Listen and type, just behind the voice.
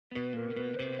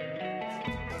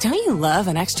Don't you love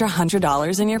an extra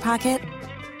 $100 in your pocket?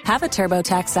 Have a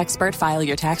TurboTax expert file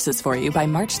your taxes for you by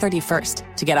March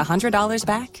 31st to get $100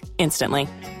 back instantly.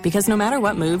 Because no matter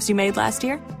what moves you made last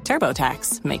year,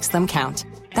 TurboTax makes them count.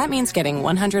 That means getting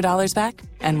 $100 back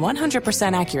and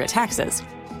 100% accurate taxes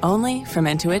only from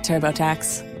Intuit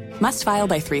TurboTax. Must file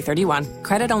by 3/31.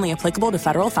 Credit only applicable to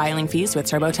federal filing fees with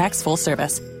TurboTax full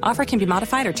service. Offer can be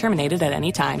modified or terminated at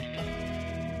any time.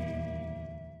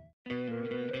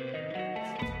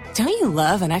 Don't you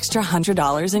love an extra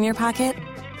 $100 in your pocket?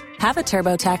 Have a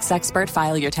TurboTax expert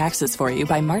file your taxes for you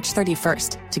by March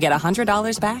 31st to get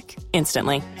 $100 back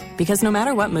instantly. Because no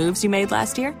matter what moves you made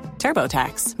last year,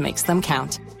 TurboTax makes them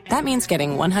count. That means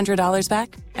getting $100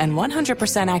 back and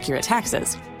 100% accurate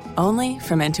taxes only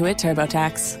from Intuit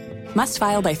TurboTax. Must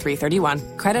file by 3/31.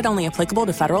 Credit only applicable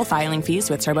to federal filing fees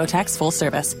with TurboTax full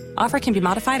service. Offer can be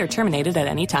modified or terminated at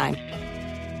any time.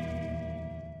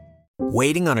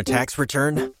 Waiting on a tax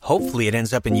return? Hopefully it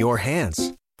ends up in your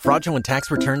hands. Fraudulent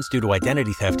tax returns due to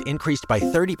identity theft increased by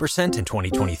 30% in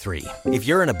 2023. If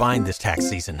you're in a bind this tax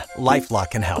season,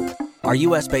 LifeLock can help. Our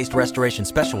U.S.-based restoration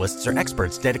specialists are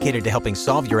experts dedicated to helping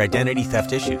solve your identity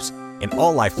theft issues. And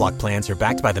all LifeLock plans are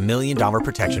backed by the $1 Million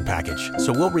Protection Package.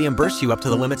 So we'll reimburse you up to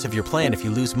the limits of your plan if you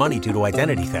lose money due to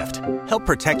identity theft. Help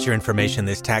protect your information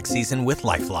this tax season with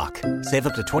LifeLock. Save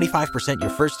up to 25% your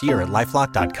first year at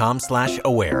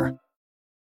LifeLock.com/aware.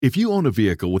 If you own a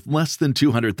vehicle with less than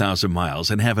 200,000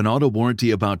 miles and have an auto warranty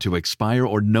about to expire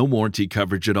or no warranty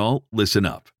coverage at all, listen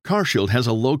up. CarShield has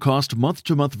a low-cost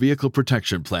month-to-month vehicle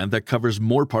protection plan that covers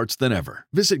more parts than ever.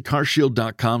 Visit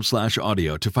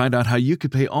carshield.com/audio to find out how you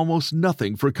could pay almost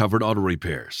nothing for covered auto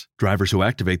repairs. Drivers who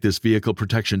activate this vehicle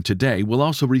protection today will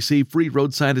also receive free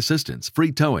roadside assistance,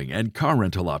 free towing, and car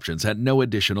rental options at no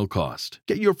additional cost.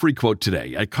 Get your free quote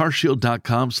today at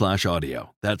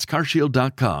carshield.com/audio. That's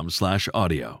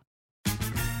carshield.com/audio.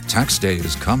 Tax day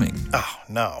is coming. Oh,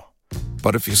 no.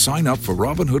 But if you sign up for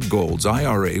Robinhood Gold's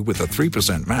IRA with a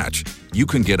 3% match, you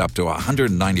can get up to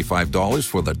 $195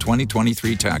 for the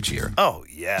 2023 tax year. Oh,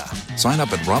 yeah. Sign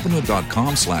up at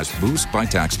Robinhood.com/boost by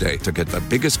tax day to get the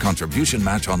biggest contribution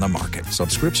match on the market.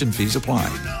 Subscription fees apply.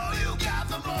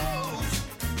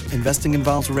 Investing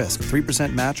involves risk.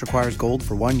 3% match requires gold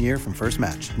for 1 year from first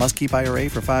match. Must keep IRA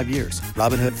for 5 years.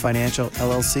 Robinhood Financial,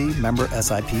 LLC, member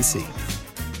SIPC.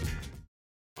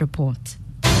 Report.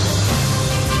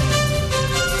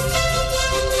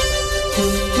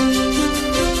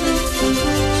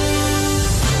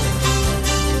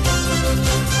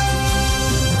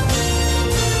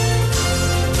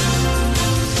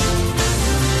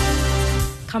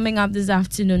 Coming up this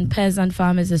afternoon, Peasant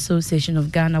Farmers Association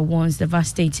of Ghana warns the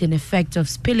devastating effect of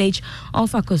spillage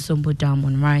of Akosombo Dam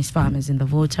on rice farmers in the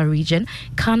Volta region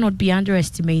cannot be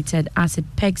underestimated as it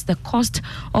pegs the cost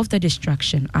of the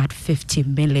destruction at 50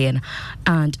 million.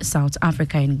 And South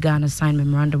Africa and Ghana signed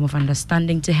memorandum of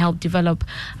understanding to help develop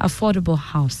affordable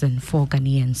housing for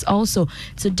Ghanaians. Also,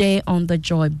 today on the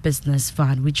Joy Business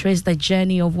Van, we trace the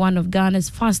journey of one of Ghana's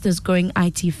fastest growing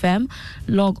IT firm,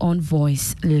 Log On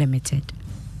Voice Limited.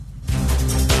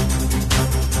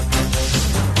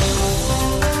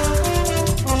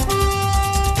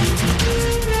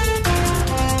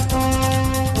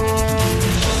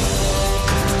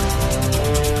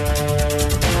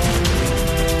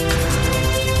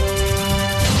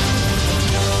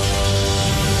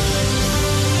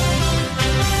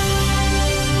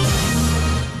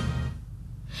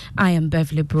 I am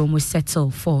Beverly Broom. We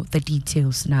settle for the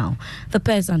details now. The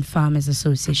Peasant Farmers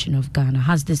Association of Ghana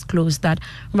has disclosed that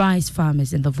rice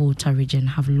farmers in the Volta region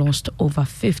have lost over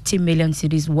 50 million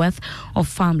cedis worth of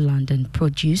farmland and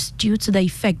produce due to the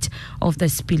effect of the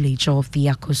spillage of the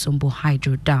Akosombo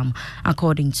Hydro Dam.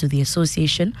 According to the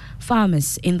association,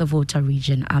 farmers in the Volta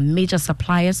region are major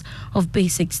suppliers of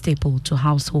basic staple to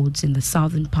households in the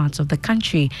southern parts of the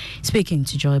country. Speaking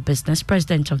to Joy Business,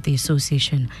 President of the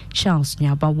association, Charles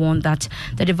Nyaba, warned that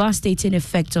the devastating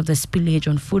effect of the spillage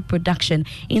on food production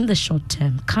in the short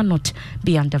term cannot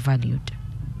be undervalued.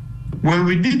 When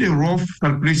we did a rough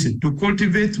calculation to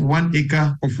cultivate 1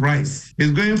 acre of rice,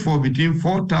 it's going for between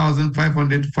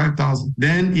 4,500 to 5,000.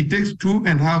 Then it takes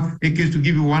 2.5 acres to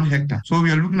give you 1 hectare. So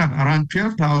we are looking at around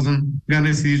 12,000 Ghana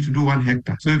cedis to do 1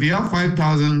 hectare. So if you have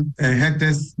 5,000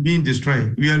 hectares being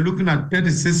destroyed, we are looking at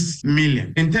 36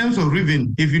 million. In terms of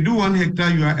revenue, if you do 1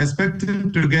 hectare, you are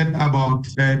expecting to get about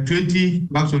 20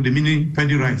 bags of the mini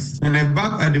paddy rice. And a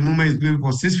bag at the moment is going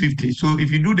for 650. So if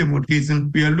you do the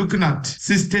multiplication, we are looking at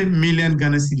 16 million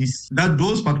Ghana cedis that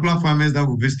those particular farmers that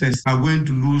we visited are going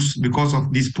to lose because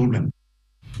of this problem.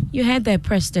 You heard the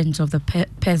president of the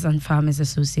Peasant Farmers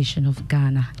Association of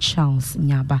Ghana, Charles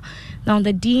Nyaba. Now,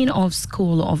 the Dean of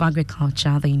School of Agriculture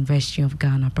at the University of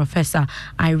Ghana, Professor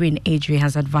Irene Adri,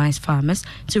 has advised farmers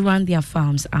to run their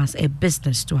farms as a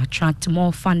business to attract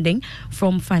more funding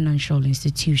from financial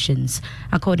institutions.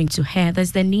 According to her,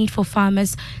 there's the need for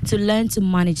farmers to learn to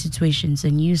manage situations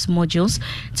and use modules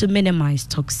to minimize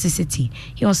toxicity.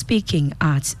 He was speaking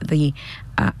at a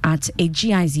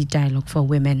GIZ dialogue for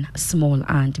women, small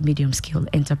and medium-scale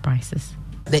enterprises.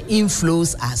 The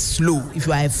inflows are slow. If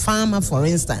you are a farmer, for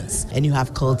instance, and you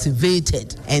have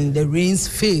cultivated and the rains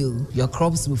fail, your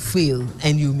crops will fail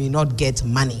and you may not get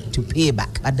money to pay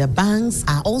back. But the banks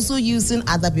are also using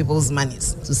other people's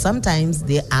monies. So sometimes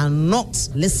they are not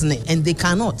listening and they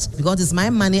cannot, because it's my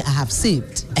money I have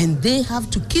saved and they have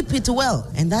to keep it well.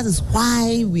 And that is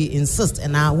why we insist,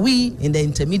 and now we in the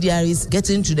intermediaries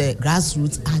getting to the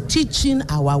grassroots are teaching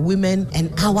our women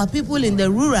and our people in the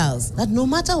rurals that no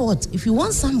matter what, if you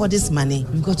want somebody's money,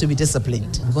 you've got to be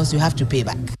disciplined because you have to pay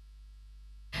back.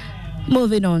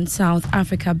 Moving on, South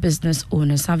Africa business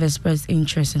owners have expressed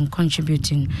interest in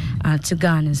contributing to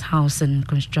Ghana's housing and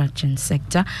construction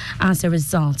sector as a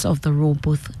result of the role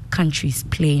both countries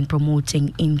play in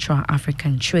promoting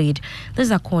intra-African trade. This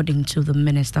is according to the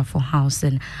Minister for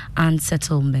Housing and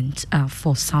Settlement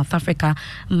for South Africa,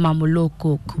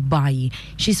 Mamoloko Kubayi.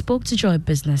 She spoke to Joy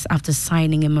Business after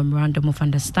signing a memorandum of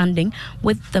understanding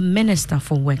with the Minister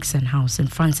for Works and Housing,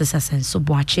 Francis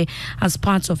Asenso-Boakye, as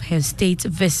part of her state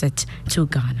visit to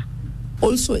Ghana.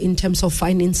 Also, in terms of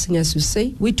financing, as you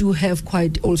say, we do have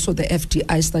quite also the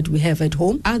FDIs that we have at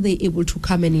home. Are they able to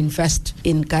come and invest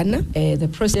in Ghana? The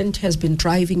president has been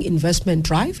driving investment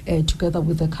drive together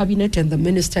with the cabinet and the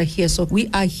minister here. So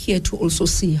we are here to also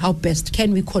see how best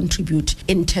can we contribute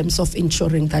in terms of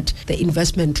ensuring that the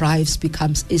investment drives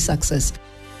becomes a success.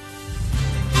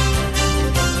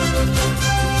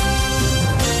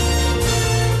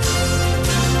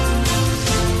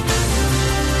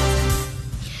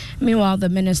 Meanwhile, the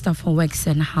Minister for Works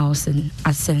and Housing,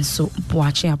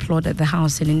 Asenso-Boakye, applauded the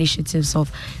housing initiatives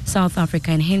of South Africa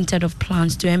and hinted of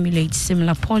plans to emulate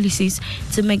similar policies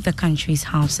to make the country's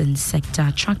housing sector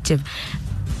attractive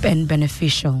and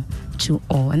beneficial to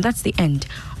all. And that's the end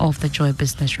of the Joy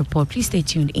Business Report. Please stay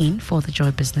tuned in for the Joy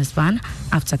Business Van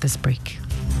after this break.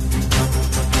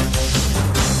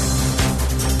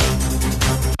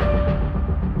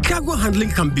 Cargo handling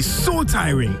can be so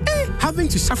tiring. Having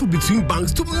to shuffle between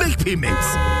banks to make payments.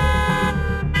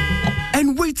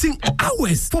 And waiting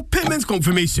hours for payment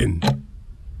confirmation.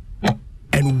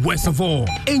 And worst of all,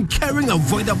 incurring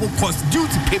avoidable costs due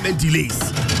to payment delays.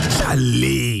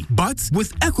 Chalet. But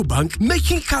with EcoBank,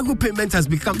 making cargo payment has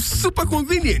become super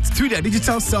convenient through their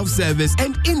digital self-service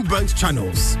and in-branch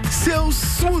channels. Sail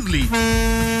smoothly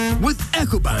with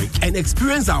EcoBank and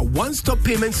experience our one-stop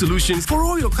payment solutions for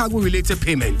all your cargo-related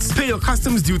payments. Pay your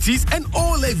customs duties and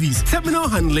all levies, terminal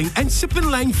handling and shipping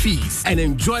line fees, and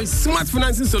enjoy smart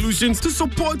financing solutions to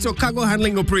support your cargo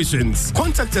handling operations.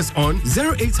 Contact us on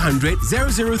 0800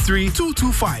 003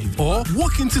 225 or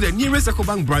walk into the nearest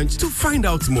EcoBank branch to find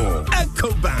out more.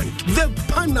 EcoBank, the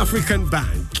Pan-African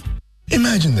Bank.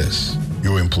 Imagine this.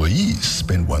 Your employees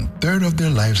spend 1/3 of their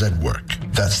lives at work.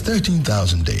 That's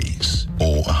 13,000 days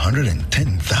or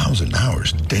 110,000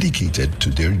 hours dedicated to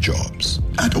their jobs.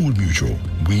 At Old Mutual,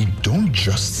 we don't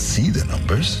just see the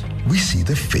numbers, we see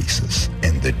the faces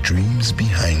and the dreams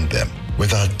behind them.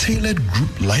 With our tailored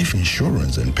group life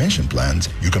insurance and pension plans,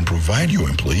 you can provide your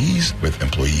employees with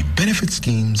employee benefit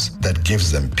schemes that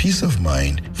gives them peace of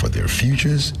mind for their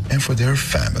futures and for their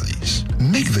families.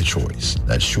 Make the choice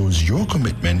that shows your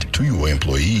commitment to your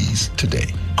employees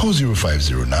today. Call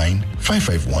 0509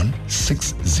 551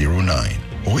 609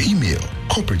 or email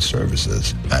corporate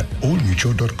services at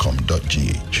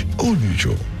oldmutual.com.gh. Old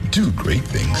Mutual, do great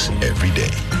things every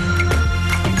day.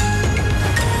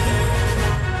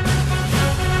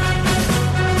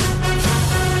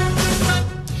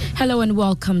 Hello and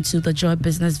welcome to the Joy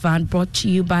Business Van, brought to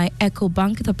you by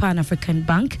EcoBank, the Pan-African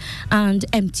Bank, and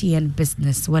MTN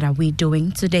Business. What are we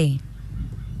doing today?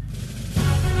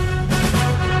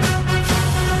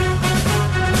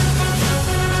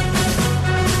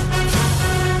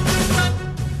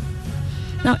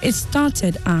 Now, it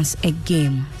started as a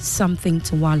game, something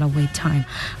to while away time.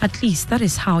 At least that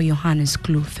is how Johannes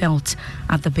Klou felt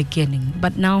at the beginning.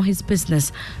 But now his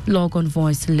business, Log On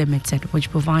Voice Limited, which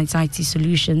provides IT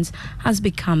solutions, has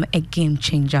become a game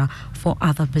changer for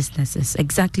other businesses.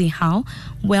 Exactly how?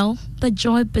 Well, the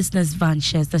Joy Business Van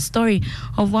shares the story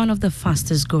of one of the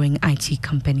fastest growing IT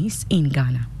companies in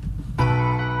Ghana.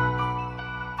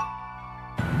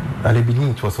 At the beginning,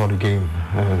 it was all a game.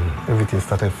 Everything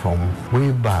started from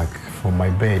way back from my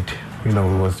bed. It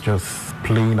was just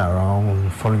playing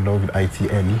around, falling in love with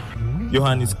IT early.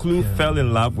 Johannes Klug fell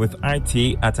in love with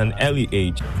IT at an early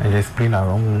age. And just playing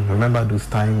around. Remember those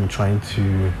times trying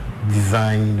to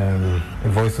design a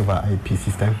voice-over IP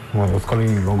system. Well, I was calling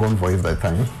it Logon Voice at that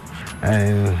time.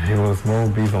 And it was more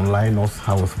based on Linux.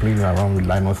 I was playing around with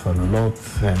Linux a lot,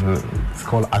 and it's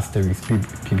called Asterisk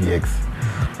PBX.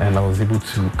 And I was able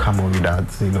to come up with that.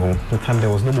 The time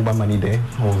there was no mobile money there,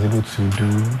 I was able to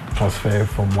do transfer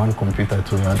from one computer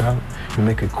to another. You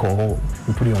make a call,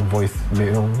 you put it on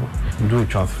voicemail, you do a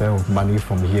transfer of money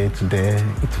from here to there.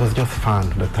 It was just fun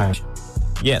at the time.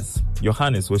 Yes,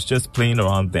 Johannes was just playing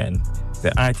around then.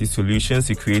 The IT solutions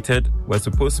he created were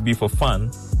supposed to be for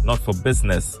fun, not for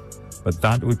business. But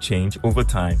that would change over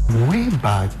time. Way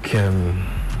back,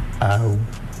 I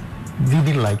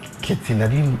didn't like getting. I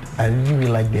didn't really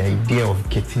like the idea of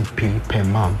getting paid per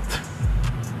month.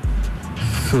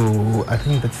 So I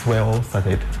think that's where it all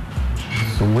started.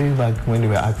 So way back when they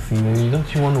were asking me,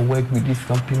 don't you want to work with this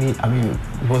company? I mean,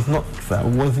 it was not. I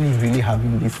wasn't really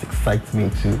having this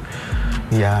excitement to.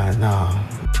 Yeah, no.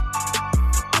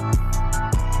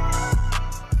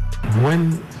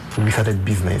 When we started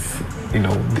business,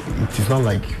 it is not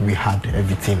like we had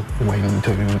everything when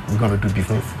we're going to do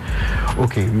business.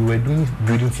 Okay, we were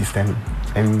building system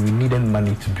and we needed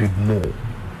money to build more.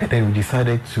 And then we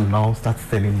decided to now start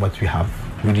selling what we have.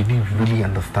 We didn't really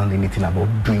understand anything about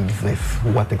doing business.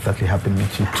 What exactly happened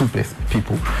between two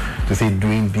people to say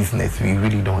doing business, we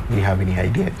really don't really have any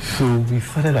idea. So we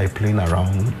started playing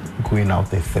around, going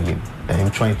out and selling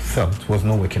and trying to sell. It was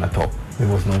not working at all. It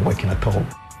was not working at all.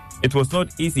 It was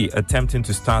not easy attempting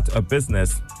to start a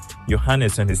business.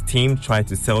 Johannes and his team tried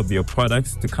to sell their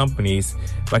products to companies,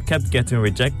 but kept getting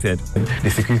rejected. The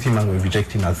security man was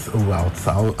rejecting us,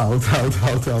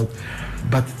 out.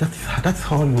 But that's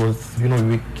how it was.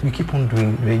 We keep on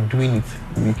doing it.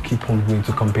 We keep on going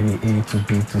to company A to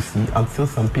B to C until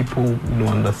some people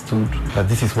understood that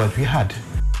this is what we had.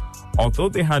 Although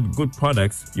they had good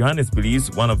products, Johannes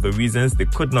believes one of the reasons they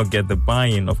could not get the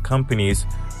buy-in of companies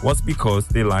was because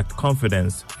they lacked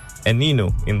confidence. And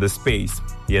in the space,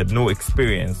 he had no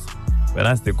experience. But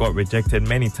as they got rejected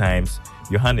many times,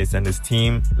 Johannes and his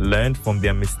team learned from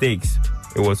their mistakes.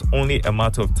 It was only a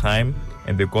matter of time,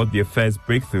 and they got their first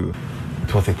breakthrough.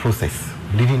 It was a process.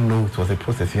 Didn't know it was a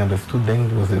process. You understood then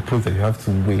it was a process. You have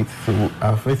to wait. So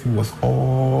our first thing was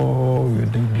all the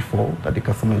day before that the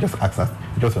customer just asked us,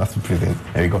 just asked to present,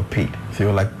 and we got paid. So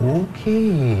you're like,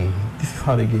 okay, this is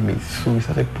how the game is. So we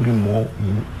started putting more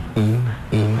in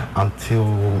until,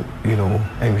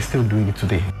 and we're still doing it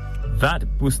today. That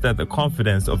boosted the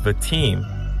confidence of the team.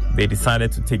 They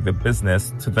decided to take the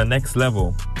business to the next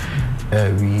level.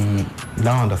 We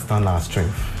now understand our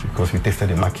strength because we tested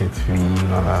the market.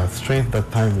 Our strength at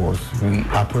that time was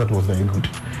our product was very good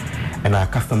and our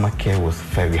customer care was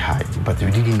very high, but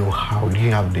we didn't know how. We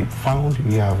didn't have the fund,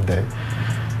 we have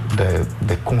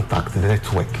the contact, the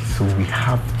network. So we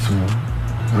have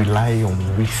to rely on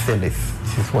resellers.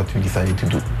 This is what we decided to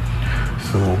do.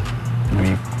 So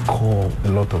we call a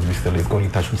lot of resellers, got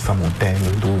in touch with some of them,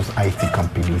 those IT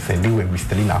companies, and they were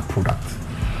reselling our product.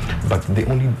 But the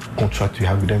only contract we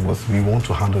have with them was we want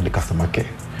to handle the customer care.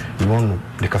 We want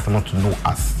the customer to know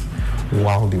us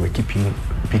while they were keeping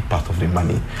a big part of the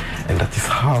money. And that is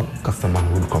how customer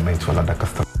will recommend to another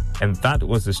customer. And that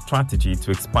was the strategy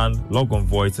to expand Logon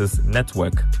Voice's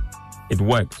network. It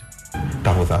worked.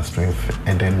 That was our strength.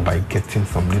 And then by getting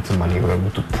some little money, we were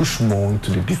able to push more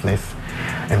into the business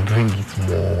and bring it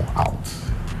more out.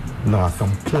 Now at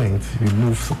some point, we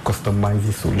moved from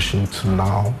customizing solution to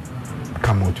now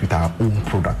come out with our own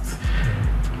products,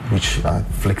 which are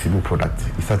flexible products.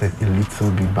 We started a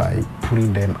little bit by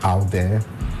putting them out there,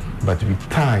 but with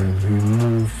time, we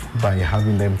move by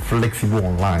having them flexible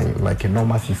online, like a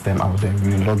normal system out there.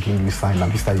 We log in, you sign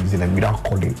up, you start using them without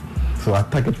calling. So our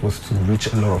target was to reach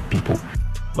a lot of people.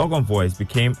 Logon Voice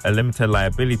became a limited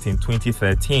liability in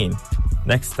 2013.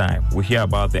 Next time, we hear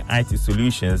about the IT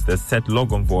solutions that set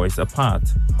Logon Voice apart.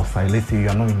 Let's say you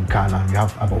are not in Ghana, you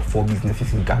have about 4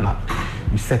 businesses in Ghana.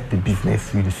 You set the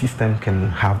business, the system can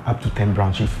have up to 10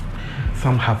 branches.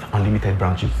 Some have unlimited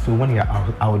branches. So when you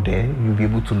are out there, you'll be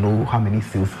able to know how many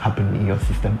sales happen in your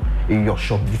system, in your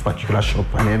shop, this particular shop.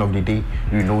 At the end of the day,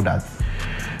 you know that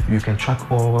you can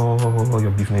track all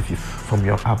your businesses from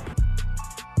your app.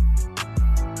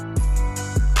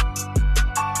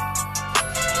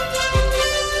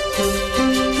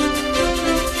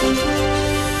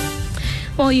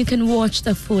 Well, you can watch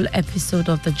the full episode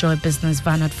of the Joy Business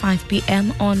Van at 5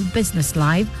 p.m. on Business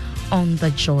Live on the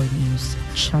Joy News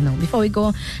channel. Before we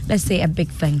go, let's say a big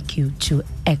thank you to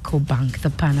EcoBank,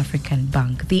 the Pan-African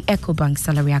Bank. The EcoBank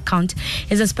salary account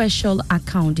is a special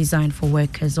account designed for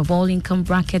workers of all income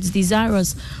brackets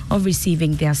desirous of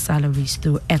receiving their salaries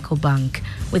through EcoBank.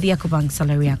 With the EcoBank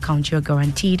salary account, you're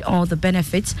guaranteed all the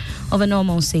benefits of a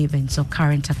normal savings or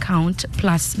current account,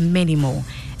 plus many more.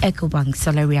 EcoBank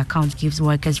salary account gives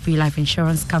workers free life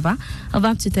insurance cover of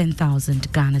up to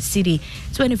 10,000 Ghana Cedi,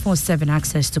 24/7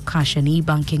 access to cash and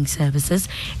e-banking services,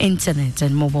 internet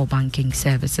and mobile banking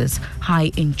services,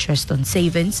 high interest on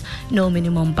savings, no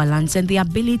minimum balance, and the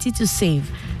ability to save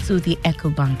through the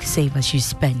EcoBank Save As You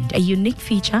Spend, a unique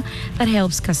feature that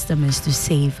helps customers to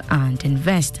save and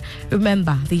invest.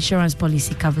 Remember, the insurance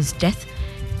policy covers death,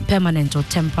 permanent or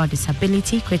temporary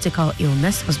disability, critical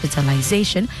illness,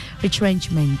 hospitalization,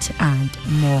 retrenchment, and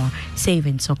more.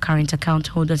 Savings or current account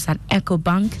holders at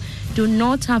EcoBank do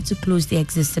not have to close the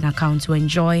existing account to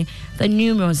enjoy the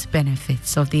numerous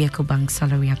benefits of the EcoBank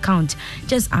salary account.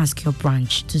 Just ask your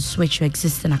branch to switch your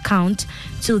existing account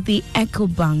to the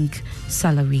EcoBank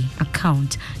salary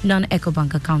account.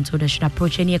 Non-EcoBank account holders should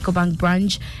approach any EcoBank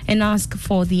branch and ask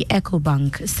for the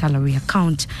EcoBank salary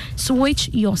account. Switch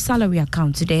your salary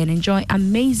account today and enjoy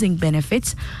amazing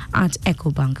benefits at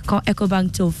EcoBank. Call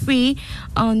EcoBank toll free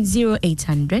on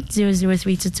 0800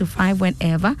 003 225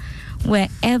 wherever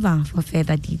for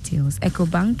further details.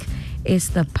 EcoBank is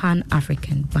the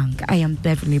Pan-African Bank. I am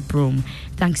Beverly Broom.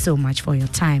 Thanks so much for your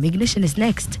time. Ignition is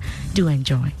next. Do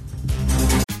enjoy.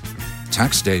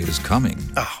 Tax day is coming.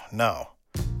 Oh, no.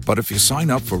 But if you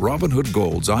sign up for Robinhood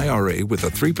Gold's IRA with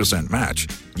a 3% match,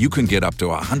 you can get up to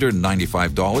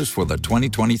 $195 for the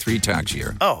 2023 tax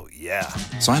year. Oh, yeah.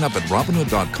 Sign up at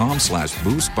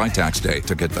Robinhood.com/boost by tax day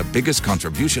to get the biggest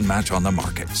contribution match on the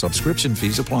market. Subscription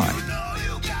fees apply.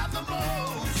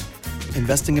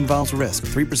 Investing involves risk.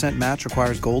 3% match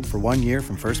requires gold for 1 year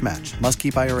from first match. Must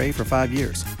keep IRA for 5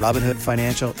 years. Robinhood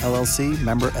Financial LLC,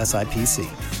 member SIPC.